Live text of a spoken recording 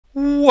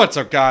What's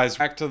up, guys?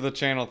 Back to the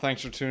channel.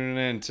 Thanks for tuning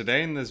in.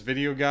 Today in this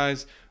video,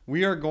 guys,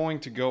 we are going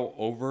to go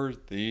over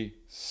the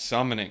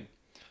summoning.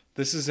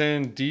 This is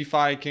in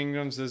DeFi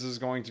Kingdoms. This is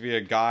going to be a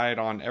guide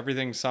on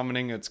everything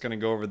summoning. It's going to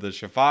go over the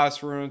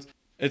Shavas runes.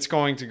 It's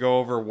going to go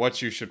over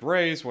what you should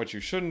raise, what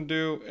you shouldn't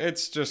do.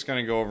 It's just going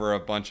to go over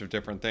a bunch of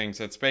different things.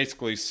 It's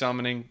basically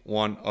summoning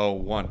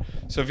 101.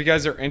 So if you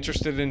guys are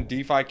interested in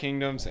DeFi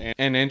Kingdoms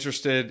and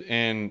interested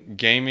in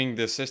gaming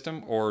this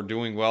system or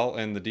doing well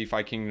in the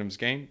DeFi Kingdoms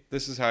game,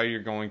 this is how you're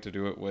going to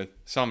do it with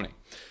summoning.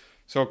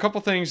 So a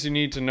couple things you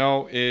need to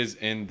know is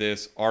in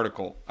this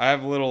article. I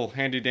have little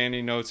handy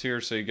dandy notes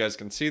here so you guys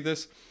can see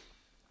this.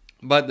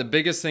 But the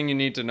biggest thing you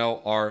need to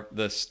know are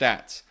the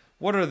stats.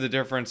 What are the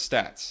different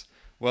stats?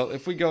 Well,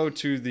 if we go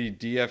to the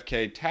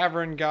DFK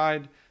Tavern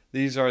guide,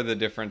 these are the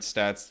different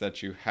stats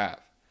that you have.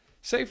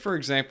 Say, for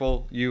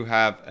example, you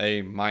have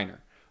a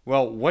miner.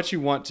 Well, what you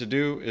want to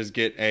do is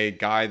get a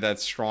guy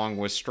that's strong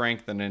with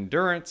strength and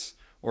endurance,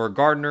 or a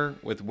gardener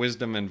with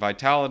wisdom and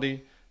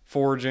vitality,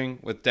 foraging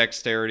with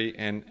dexterity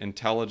and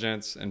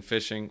intelligence, and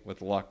fishing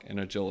with luck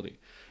and agility.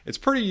 It's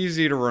pretty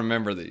easy to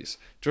remember these.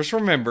 Just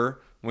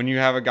remember, when you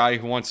have a guy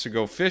who wants to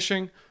go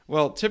fishing,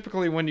 well,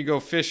 typically when you go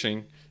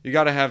fishing, you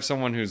got to have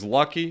someone who's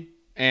lucky,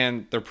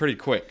 and they're pretty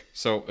quick.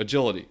 So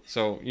agility.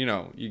 So,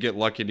 you get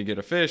lucky to get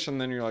a fish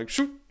and then you're like,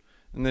 shoot,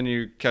 and then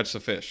you catch the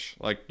fish.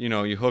 Like,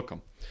 you hook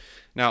them.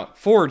 Now,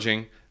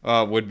 foraging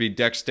would be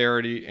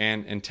dexterity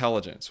and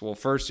intelligence. Well,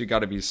 first you got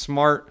to be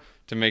smart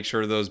to make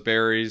sure those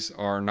berries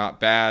are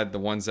not bad. The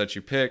ones that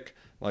you pick,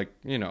 like,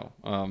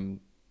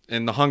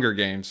 in the Hunger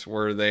Games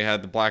where they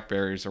had the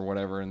blackberries or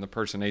whatever and the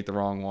person ate the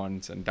wrong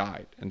ones and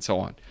died and so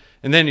on.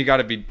 And then you got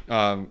to be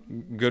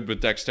good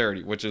with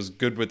dexterity, which is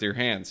good with your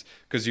hands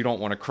because you don't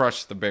want to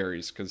crush the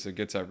berries because it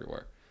gets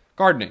everywhere.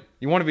 Gardening,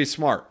 you want to be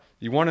smart.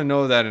 You want to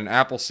know that an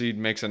apple seed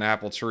makes an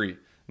apple tree,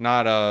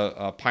 not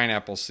a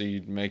pineapple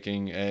seed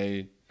making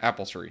a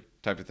apple tree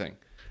type of thing.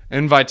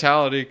 And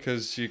vitality,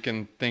 because you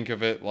can think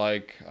of it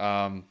like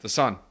the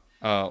sun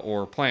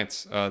or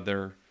plants.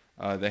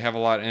 They have a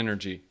lot of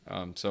energy,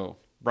 so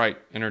bright,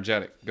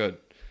 energetic, good.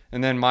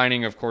 And then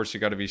mining, of course,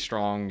 you got to be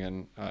strong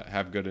and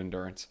have good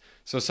endurance.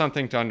 So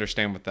something to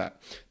understand with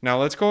that. Now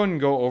let's go ahead and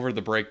go over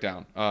the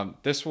breakdown.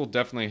 This will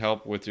definitely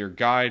help with your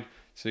guide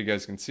so you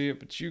guys can see it,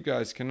 but you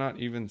guys cannot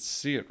even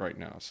see it right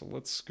now. So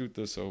let's scoot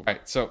this over. All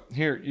right, so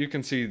here you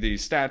can see the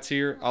stats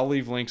here. I'll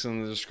leave links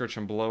in the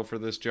description below for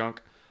this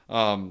junk.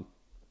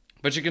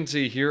 But you can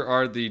see here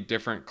are the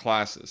different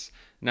classes.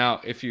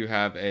 Now, if you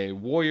have a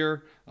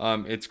warrior,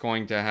 it's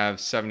going to have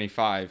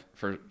 75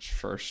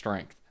 for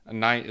strength. A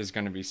knight is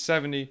going to be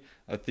 70.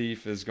 A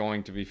thief is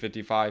going to be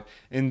 55.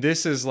 And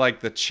this is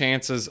like the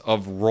chances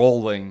of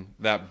rolling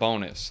that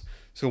bonus.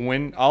 So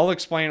I'll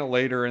explain it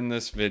later in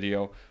this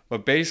video,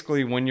 but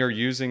basically when you're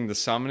using the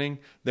summoning,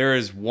 there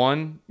is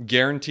one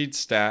guaranteed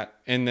stat,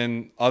 and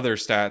then other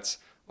stats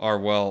are,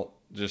 well,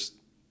 just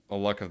a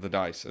luck of the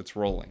dice. It's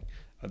rolling.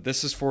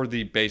 This is for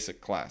the basic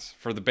class.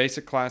 For the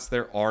basic class,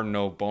 there are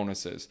no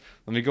bonuses.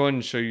 Let me go ahead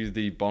and show you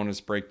the bonus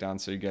breakdown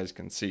so you guys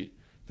can see.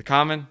 The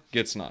common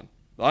gets none.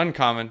 The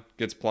uncommon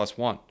gets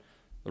 +1.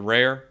 The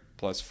rare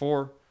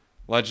 +4.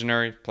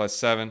 Legendary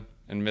 +7.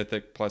 And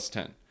mythic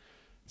 +10.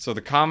 So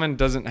the common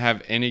doesn't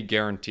have any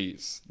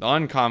guarantees. The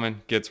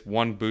uncommon gets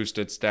 1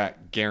 boosted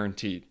stat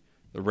guaranteed.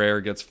 The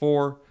rare gets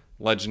 4.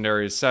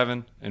 Legendary is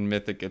 7. And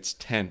mythic gets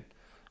 10.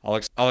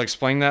 I'll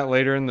explain that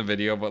later in the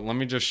video, but let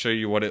me just show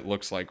you what it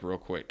looks like real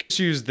quick. Let's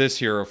use this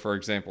hero for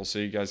example so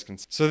you guys can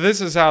see. So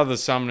this is how the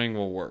summoning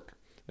will work.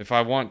 If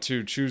I want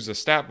to choose a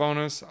stat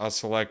bonus, I'll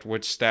select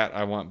which stat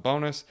I want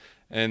bonus,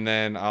 and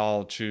then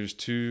I'll choose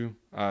 2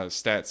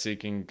 stat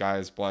seeking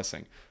Gaia's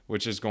Blessing,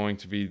 which is going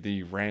to be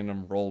the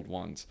random rolled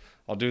ones.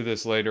 I'll do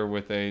this later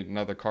with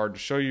another card to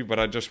show you, but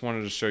I just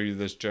wanted to show you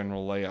this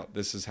general layout.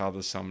 This is how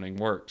the summoning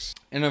works.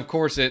 And of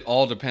course, it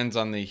all depends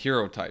on the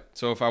hero type.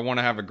 So if I want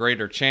to have a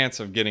greater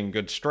chance of getting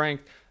good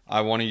strength,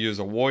 I want to use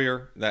a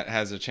warrior that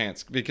has a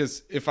chance.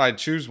 Because if I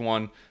choose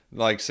one,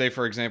 like say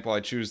for example, I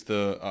choose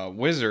the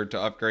wizard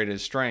to upgrade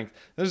his strength,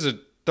 there's a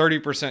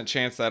 30%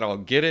 chance that I'll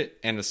get it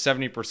and a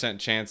 70%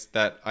 chance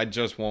that I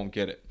just won't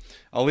get it.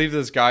 I'll leave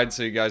this guide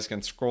so you guys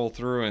can scroll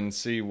through and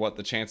see what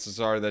the chances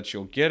are that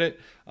you'll get it.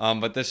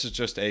 But this is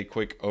just a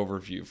quick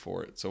overview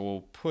for it. So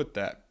we'll put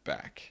that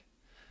back.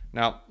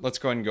 Now let's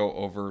go ahead and go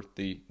over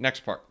the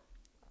next part,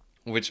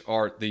 which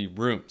are the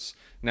runes.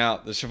 Now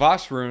the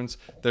Shavas runes,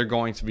 they're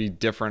going to be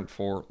different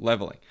for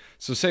leveling.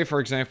 So say for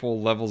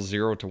example level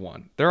 0 to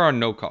 1, there are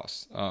no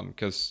costs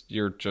because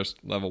you're just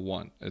level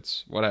 1,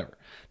 it's whatever.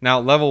 Now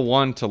level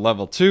 1 to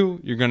level 2,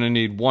 you're going to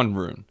need 1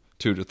 rune.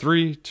 2 to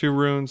 3, 2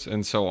 runes,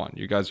 and so on.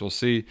 You guys will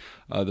see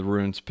the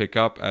runes pick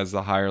up as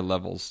the higher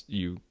levels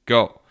you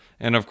go.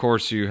 And of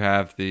course you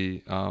have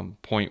the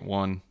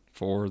 0.1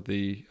 for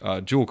the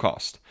jewel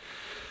cost.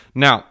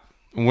 Now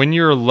when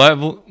you're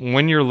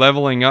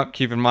leveling up,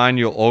 keep in mind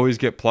you'll always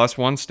get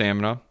 +1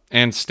 stamina,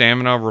 and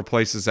stamina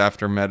replaces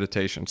after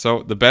meditation.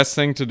 So the best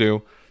thing to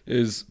do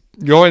is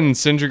go ahead and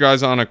send your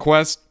guys on a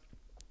quest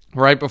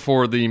right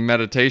before the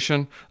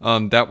meditation.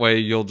 That way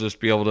you'll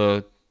just be able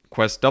to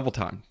quest double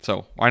time.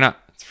 So why not?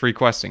 It's free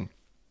questing.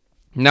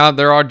 Now,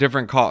 there are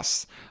different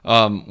costs.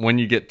 When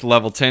you get to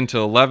level 10 to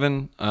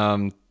 11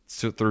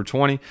 through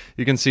 20,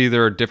 you can see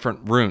there are different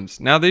runes.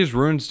 Now, these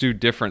runes do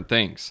different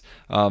things.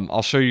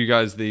 I'll show you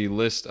guys the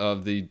list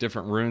of the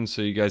different runes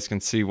so you guys can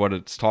see what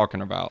it's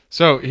talking about.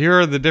 So here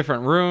are the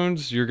different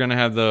runes. You're going to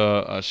have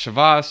the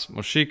Shavas,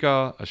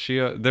 Moshika,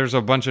 Ashia. There's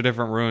a bunch of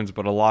different runes,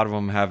 but a lot of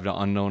them have the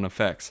unknown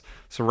effects.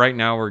 So right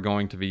now we're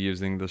going to be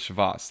using the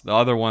Shavas. The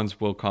other ones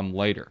will come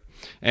later.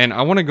 And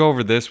I want to go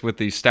over this with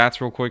the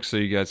stats real quick so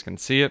you guys can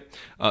see it.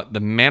 The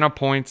mana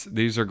points,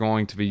 these are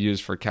going to be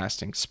used for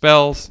casting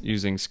spells,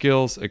 using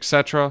skills,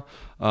 etc.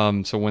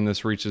 So when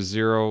this reaches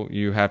 0,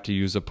 you have to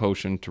use a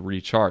potion to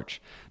recharge.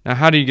 Now,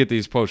 how do you get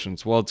these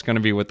potions? Well, it's going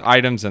to be with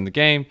items in the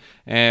game.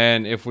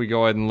 And if we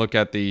go ahead and look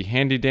at the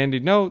handy dandy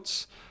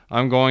notes,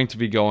 I'm going to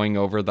be going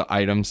over the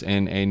items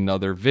in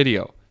another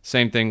video.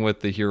 Same thing with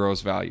the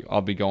hero's value.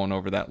 I'll be going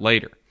over that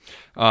later.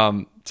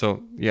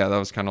 So yeah, that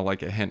was kind of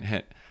like a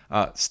hint.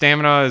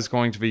 Stamina is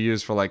going to be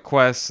used for like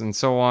quests and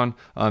so on.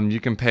 You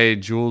can pay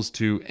jewels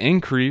to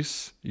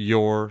increase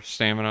your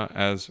stamina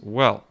as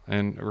well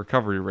and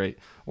recovery rate,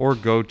 or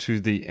go to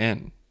the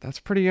inn. That's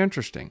pretty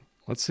interesting.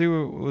 Let's see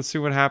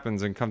what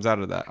happens and comes out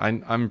of that.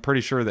 I'm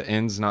pretty sure the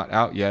inn's not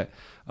out yet.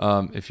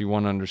 If you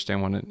want to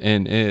understand what an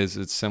inn is,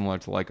 it's similar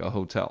to like a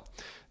hotel.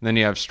 And then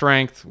you have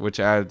strength, which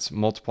adds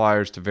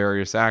multipliers to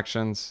various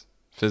actions,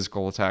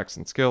 physical attacks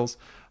and skills.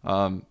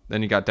 Then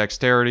you got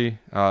dexterity,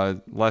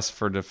 less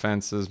for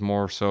defenses,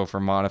 more so for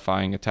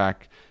modifying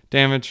attack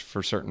damage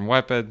for certain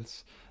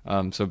weapons.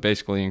 So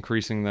basically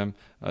increasing them.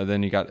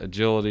 Then you got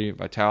agility,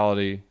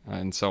 vitality,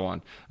 and so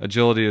on.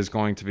 Agility is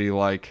going to be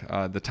like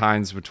the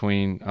times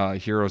between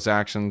heroes'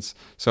 actions.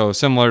 So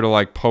similar to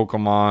like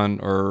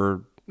Pokemon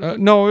or...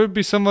 no, it would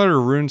be similar to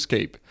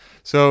RuneScape.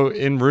 So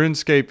in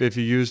RuneScape, if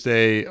you used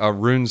a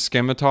rune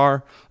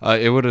scimitar,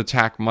 it would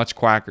attack much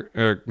attack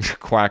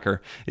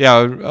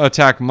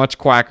much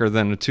quacker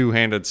than a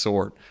two-handed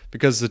sword,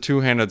 because the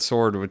two-handed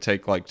sword would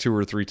take like 2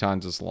 or 3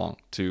 times as long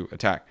to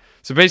attack.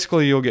 So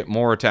basically, you'll get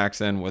more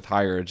attacks in with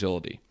higher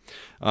agility.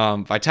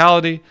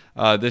 Vitality,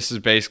 this is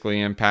basically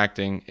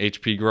impacting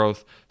HP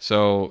growth,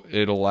 so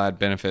it'll add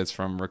benefits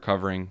from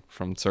recovering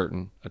from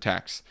certain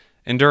attacks.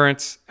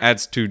 Endurance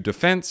adds to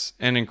defense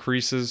and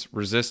increases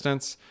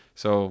resistance,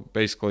 so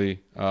basically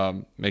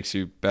makes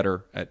you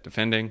better at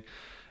defending.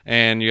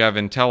 And you have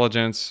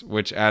intelligence,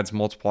 which adds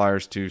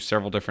multipliers to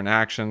several different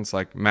actions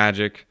like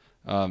magic.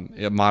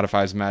 It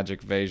modifies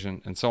magic,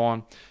 evasion, and so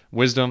on.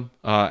 Wisdom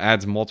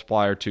adds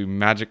multiplier to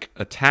magic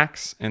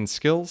attacks and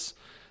skills.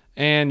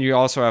 And you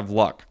also have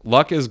luck.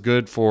 Luck is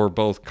good for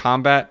both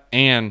combat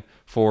and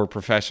for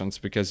professions,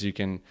 because you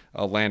can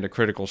land a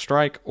critical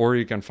strike, or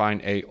you can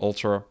find a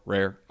ultra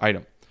rare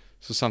item.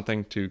 So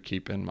something to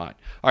keep in mind.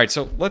 All right,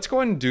 so let's go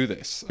ahead and do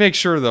this. Make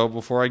sure though,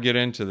 before I get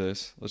into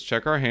this, let's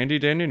check our handy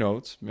dandy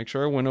notes. Make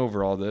sure I went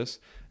over all this.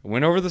 I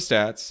went over the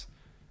stats.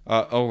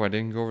 Oh, I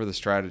didn't go over the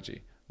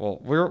strategy.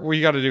 Well,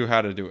 we got to do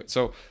how to do it.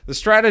 So the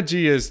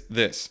strategy is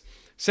this.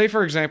 Say,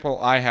 for example,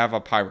 I have a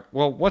pirate.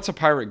 Well, what's a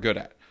pirate good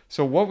at?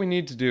 So what we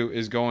need to do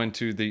is go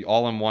into the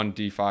all-in-one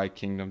DeFi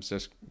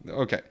Kingdoms.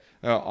 Okay,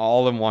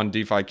 all-in-one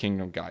DeFi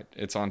Kingdom guide.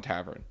 It's on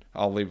Tavern.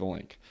 I'll leave a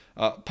link.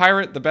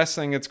 Pirate, the best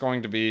thing it's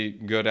going to be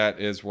good at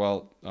is,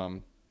 well,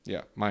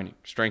 yeah, mining,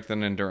 strength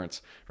and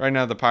endurance. Right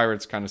now, the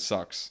pirates kind of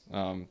sucks.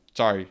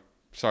 Sorry,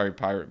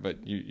 pirate,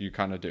 but you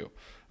kind of do.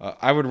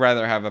 I would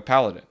rather have a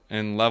paladin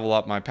and level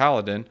up my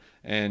paladin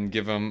and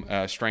give him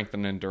strength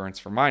and endurance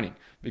for mining,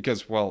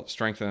 because, well,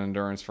 strength and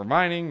endurance for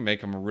mining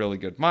make him a really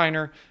good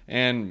miner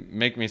and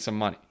make me some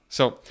money.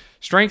 So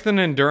strength and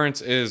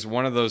endurance is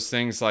one of those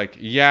things like,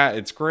 yeah,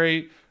 it's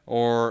great,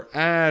 or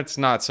it's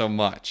not so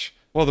much.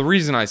 Well, the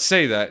reason I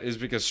say that is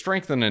because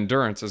strength and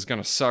endurance is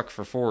going to suck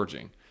for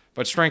foraging,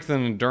 but strength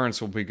and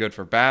endurance will be good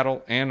for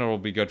battle, and it'll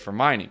be good for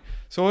mining.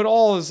 So it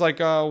all is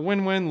like a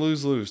win-win,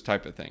 lose-lose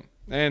type of thing.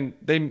 And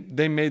they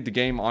made the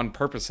game on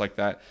purpose like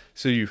that,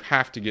 so you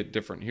have to get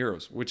different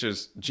heroes, which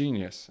is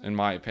genius in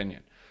my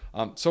opinion.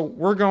 So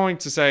we're going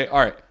to say, all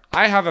right,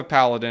 I have a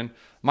paladin.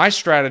 My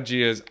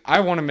strategy is I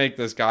want to make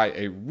this guy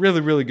a really,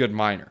 really good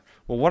miner.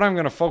 Well, what I'm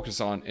going to focus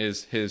on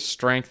is his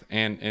strength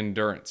and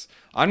endurance.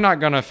 I'm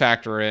not going to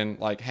factor in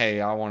like, hey,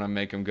 I want to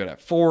make him good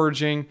at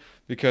foraging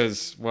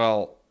because,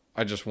 well,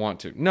 I just want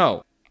to.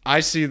 No, I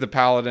see the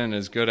paladin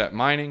is good at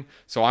mining,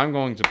 so I'm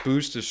going to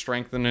boost his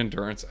strength and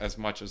endurance as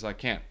much as I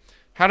can.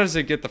 How does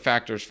it get the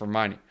factors for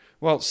mining?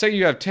 Well, say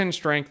you have 10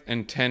 strength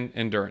and 10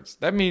 endurance.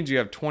 That means you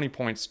have 20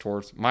 points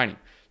towards mining.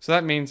 So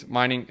that means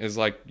mining is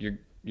like your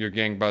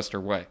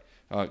gangbuster way.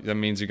 That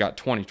means you got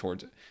 20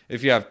 towards it.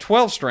 If you have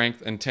 12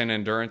 strength and 10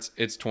 endurance,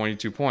 it's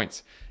 22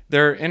 points.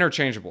 They're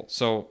interchangeable.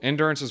 So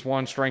endurance is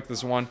 1, strength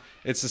is 1.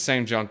 It's the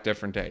same junk,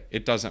 different day.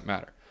 It doesn't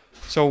matter.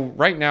 So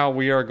right now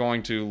we are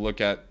going to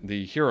look at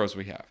the heroes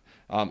we have.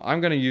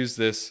 I'm going to use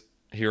this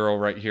hero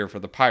right here for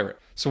the pirate.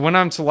 So when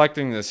I'm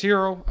selecting this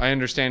hero, I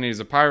understand he's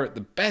a pirate.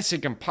 The best he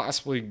can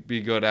possibly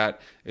be good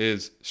at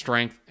is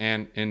strength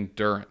and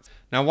endurance.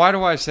 Now, why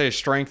do I say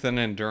strength and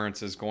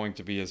endurance is going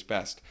to be his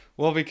best?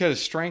 Well,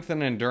 because strength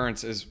and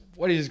endurance is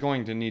what he's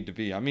going to need to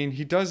be. I mean,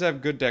 he does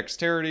have good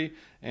dexterity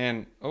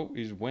and, oh,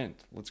 he's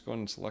went. Let's go ahead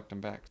and select him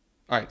back.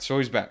 All right, so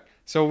he's back.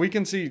 So we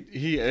can see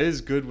he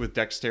is good with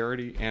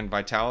dexterity and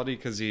vitality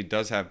because he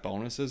does have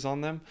bonuses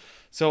on them.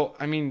 So,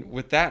 I mean,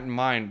 with that in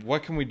mind,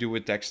 what can we do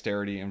with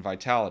dexterity and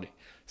vitality?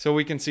 So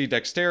we can see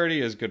dexterity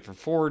is good for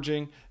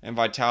foraging and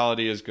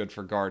vitality is good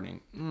for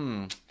gardening.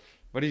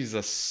 But he's a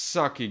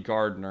sucky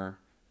gardener.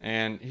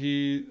 And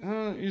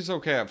he's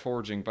okay at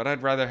foraging, but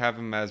I'd rather have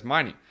him as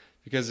mining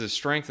because his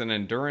strength and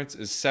endurance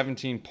is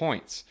 17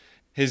 points.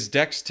 His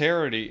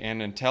dexterity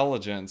and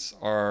intelligence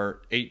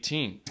are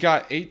 18. He's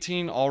got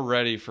 18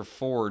 already for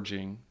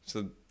foraging,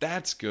 so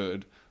that's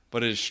good,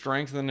 but his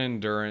strength and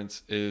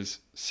endurance is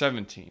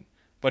 17.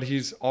 But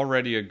he's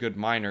already a good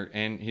miner,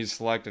 and he's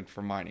selected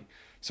for mining.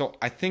 So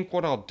I think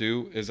what I'll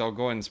do is I'll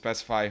go ahead and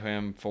specify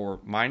him for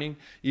mining,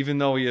 even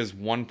though he is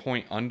 1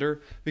 point under.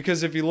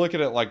 Because if you look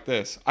at it like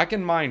this, I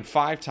can mine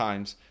 5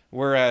 times,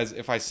 whereas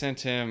if I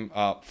sent him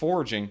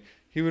foraging,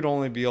 he would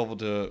only be able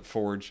to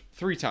forage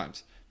 3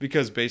 times,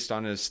 because based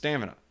on his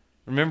stamina.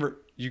 Remember,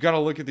 you got to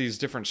look at these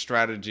different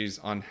strategies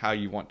on how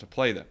you want to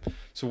play them.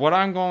 So what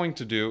I'm going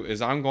to do is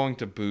I'm going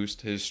to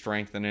boost his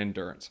strength and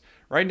endurance.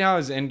 Right now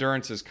his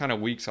endurance is kind of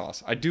weak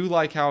sauce. I do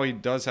like how he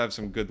does have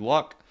some good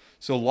luck.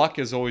 So luck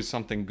is always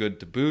something good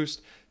to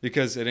boost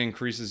because it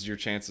increases your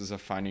chances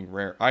of finding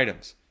rare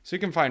items. So you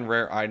can find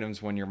rare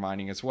items when you're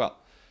mining as well.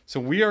 So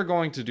we are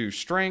going to do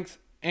strength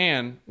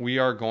and we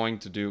are going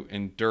to do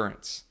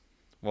endurance.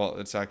 Well,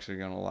 it's actually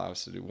going to allow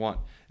us to do 1.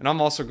 And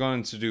I'm also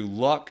going to do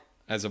luck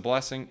as a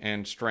blessing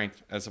and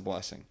strength as a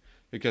blessing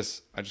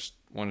because I just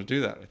want to do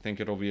that. I think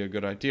it'll be a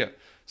good idea.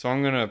 So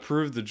I'm going to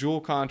approve the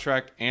jewel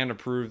contract and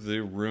approve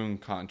the rune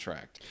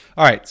contract.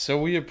 All right,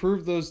 so we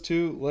approved those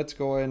 2. Let's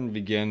go ahead and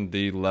begin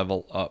the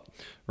level up.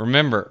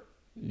 Remember,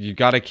 you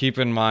got to keep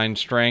in mind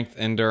strength,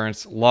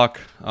 endurance, luck.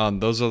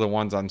 Those are the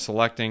ones I'm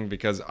selecting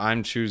because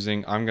I'm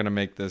going to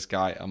make this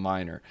guy a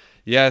miner.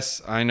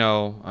 Yes, I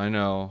know.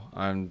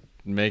 I'm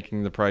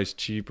making the price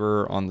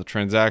cheaper on the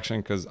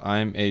transaction because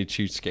I'm a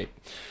cheapskate.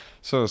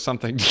 So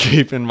something to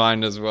keep in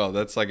mind as well.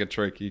 That's like a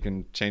trick. You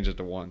can change it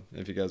to 1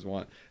 if you guys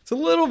want. It's a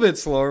little bit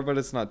slower, but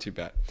it's not too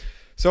bad.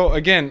 So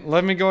again,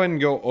 let me go ahead and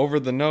go over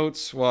the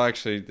notes. Well,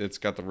 actually, it's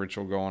got the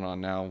ritual going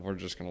on now. We're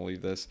just going to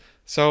leave this.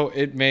 So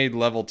it made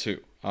level 2.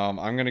 I'm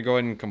going to go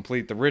ahead and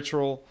complete the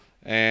ritual,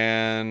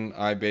 and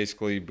I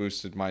basically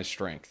boosted my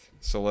strength.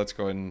 So let's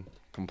go ahead and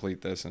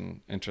complete this and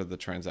enter the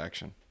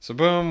transaction. So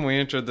boom, we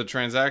entered the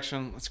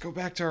transaction. Let's go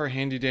back to our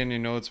handy dandy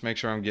notes, make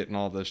sure I'm getting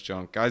all this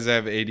junk. Guys, I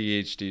have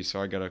ADHD,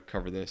 so I gotta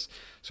cover this.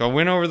 So I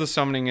went over the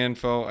summoning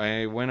info,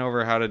 I went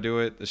over how to do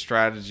it, the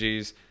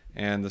strategies,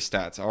 and the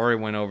stats. I already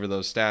went over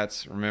those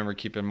stats. Remember,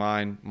 keep in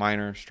mind,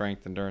 miner,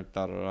 strength, endurance,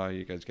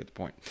 you guys get the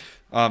point.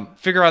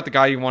 Figure out the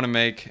guy you want to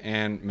make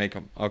and make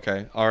him.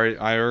 Okay,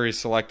 I already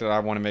selected I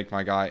want to make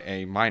my guy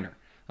a miner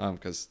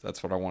because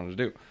that's what I wanted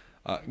to do.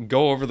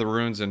 Go over the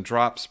runes and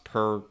drops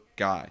per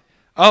guy.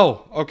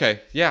 Oh,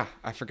 okay. Yeah,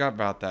 I forgot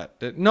about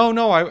that.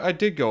 No, I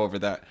did go over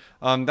that.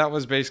 That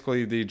was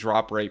basically the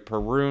drop rate per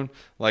rune.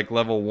 Like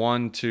level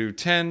 1 to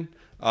 10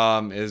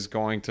 is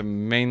going to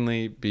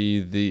mainly be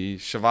the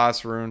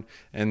Shavas rune,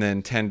 and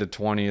then 10 to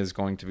 20 is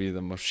going to be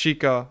the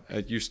Moshika.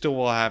 You still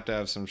will have to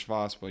have some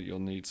Shavas, but you'll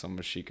need some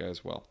Moshika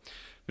as well.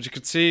 But you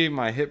can see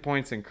my hit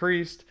points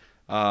increased.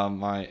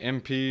 My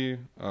MP,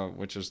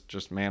 which is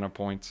just mana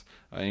points,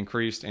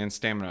 increased, and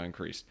stamina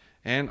increased.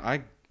 And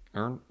I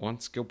earned 1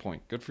 skill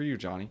point. Good for you,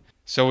 Johnny.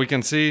 So we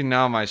can see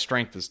now my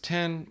strength is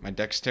 10, my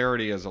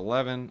dexterity is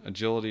 11,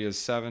 agility is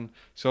 7.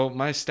 So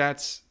my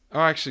stats,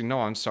 oh, actually,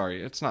 no, I'm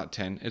sorry. It's not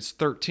 10, it's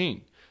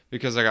 13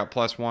 because I got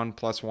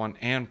 +1,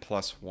 and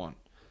 +1.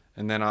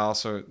 And then I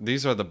also,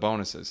 these are the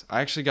bonuses.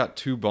 I actually got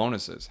 2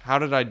 bonuses. How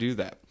did I do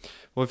that?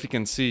 Well, if you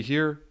can see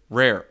here,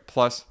 rare,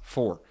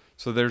 +4.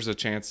 So there's a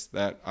chance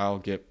that I'll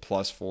get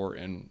 +4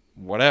 in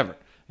whatever.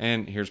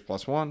 And here's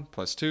 +1,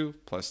 +2,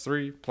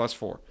 +3,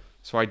 +4.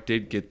 So I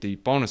did get the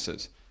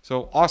bonuses.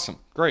 So awesome,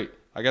 great.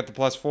 I got the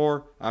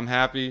 +4, I'm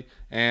happy,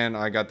 and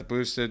I got the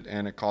boosted,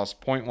 and it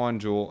cost 0.1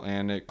 jewel,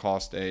 and it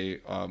cost a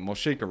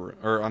Moshika rune,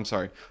 or I'm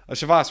sorry, a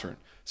Shavas rune.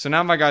 So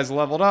now my guy's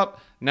leveled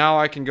up. Now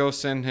I can go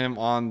send him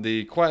on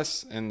the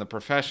quests and the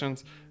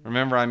professions.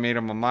 Remember, I made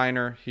him a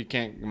miner. He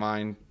can't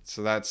mine,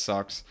 so that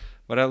sucks.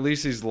 But at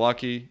least he's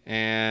lucky,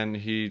 and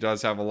he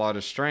does have a lot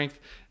of strength,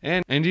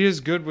 and he is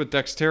good with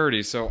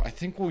dexterity. So I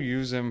think we'll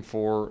use him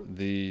for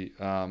the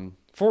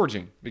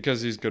foraging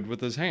because he's good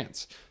with his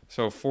hands.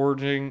 So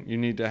foraging, you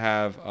need to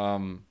have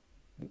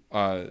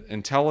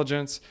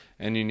intelligence,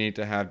 and you need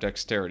to have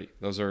dexterity.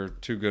 Those are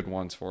 2 good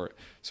ones for it.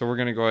 So we're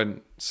going to go ahead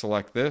and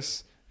select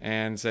this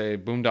and say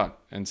boom, done,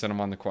 and send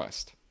him on the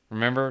quest.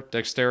 Remember,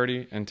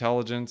 dexterity,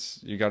 intelligence,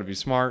 you got to be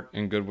smart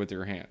and good with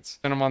your hands.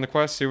 Send him on the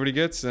quest, see what he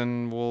gets,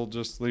 and we'll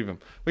just leave him.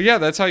 But yeah,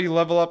 that's how you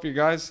level up, you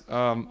guys.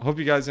 Hope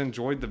you guys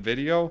enjoyed the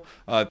video.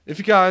 If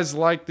you guys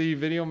liked the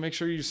video, make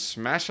sure you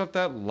smash up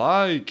that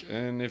like.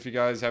 And if you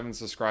guys haven't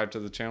subscribed to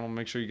the channel,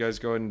 make sure you guys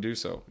go ahead and do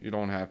so. You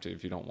don't have to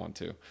if you don't want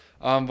to.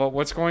 But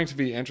what's going to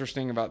be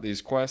interesting about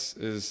these quests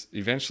is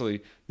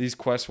eventually these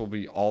quests will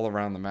be all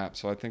around the map.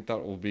 So I think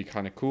that will be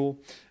kind of cool.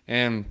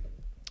 And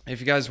if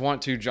you guys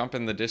want to jump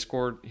in the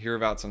Discord, hear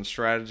about some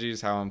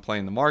strategies, how I'm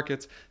playing the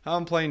markets, how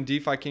I'm playing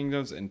DeFi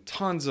Kingdoms, and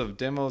tons of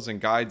demos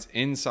and guides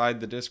inside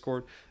the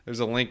Discord, there's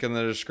a link in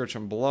the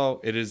description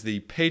below. It is the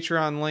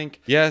Patreon link.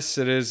 Yes,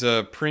 it is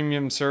a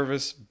premium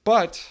service,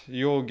 but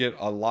you'll get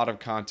a lot of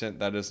content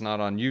that is not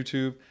on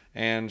YouTube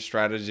and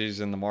strategies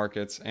in the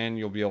markets, and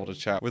you'll be able to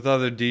chat with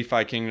other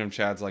DeFi Kingdom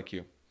chads like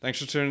you. Thanks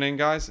for tuning in,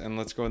 guys, and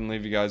let's go ahead and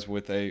leave you guys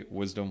with a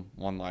wisdom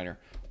one-liner.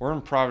 We're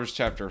in Proverbs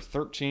chapter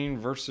 13,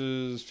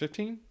 verses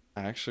 15.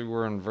 Actually,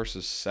 we're in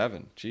verses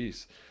 7.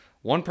 Jeez.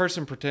 One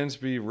person pretends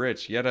to be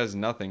rich, yet has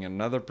nothing.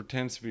 Another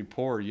pretends to be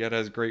poor, yet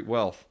has great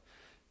wealth.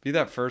 Be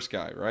that first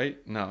guy, right?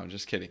 No,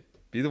 just kidding.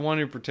 Be the one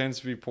who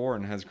pretends to be poor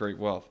and has great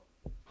wealth.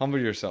 Humble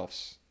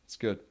yourselves. It's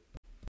good.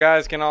 You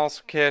guys can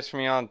also catch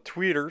me on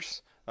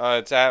tweeters.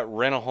 It's at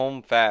rent a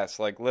home fast.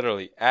 Like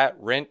literally, at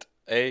rent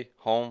a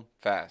home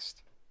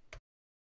fast.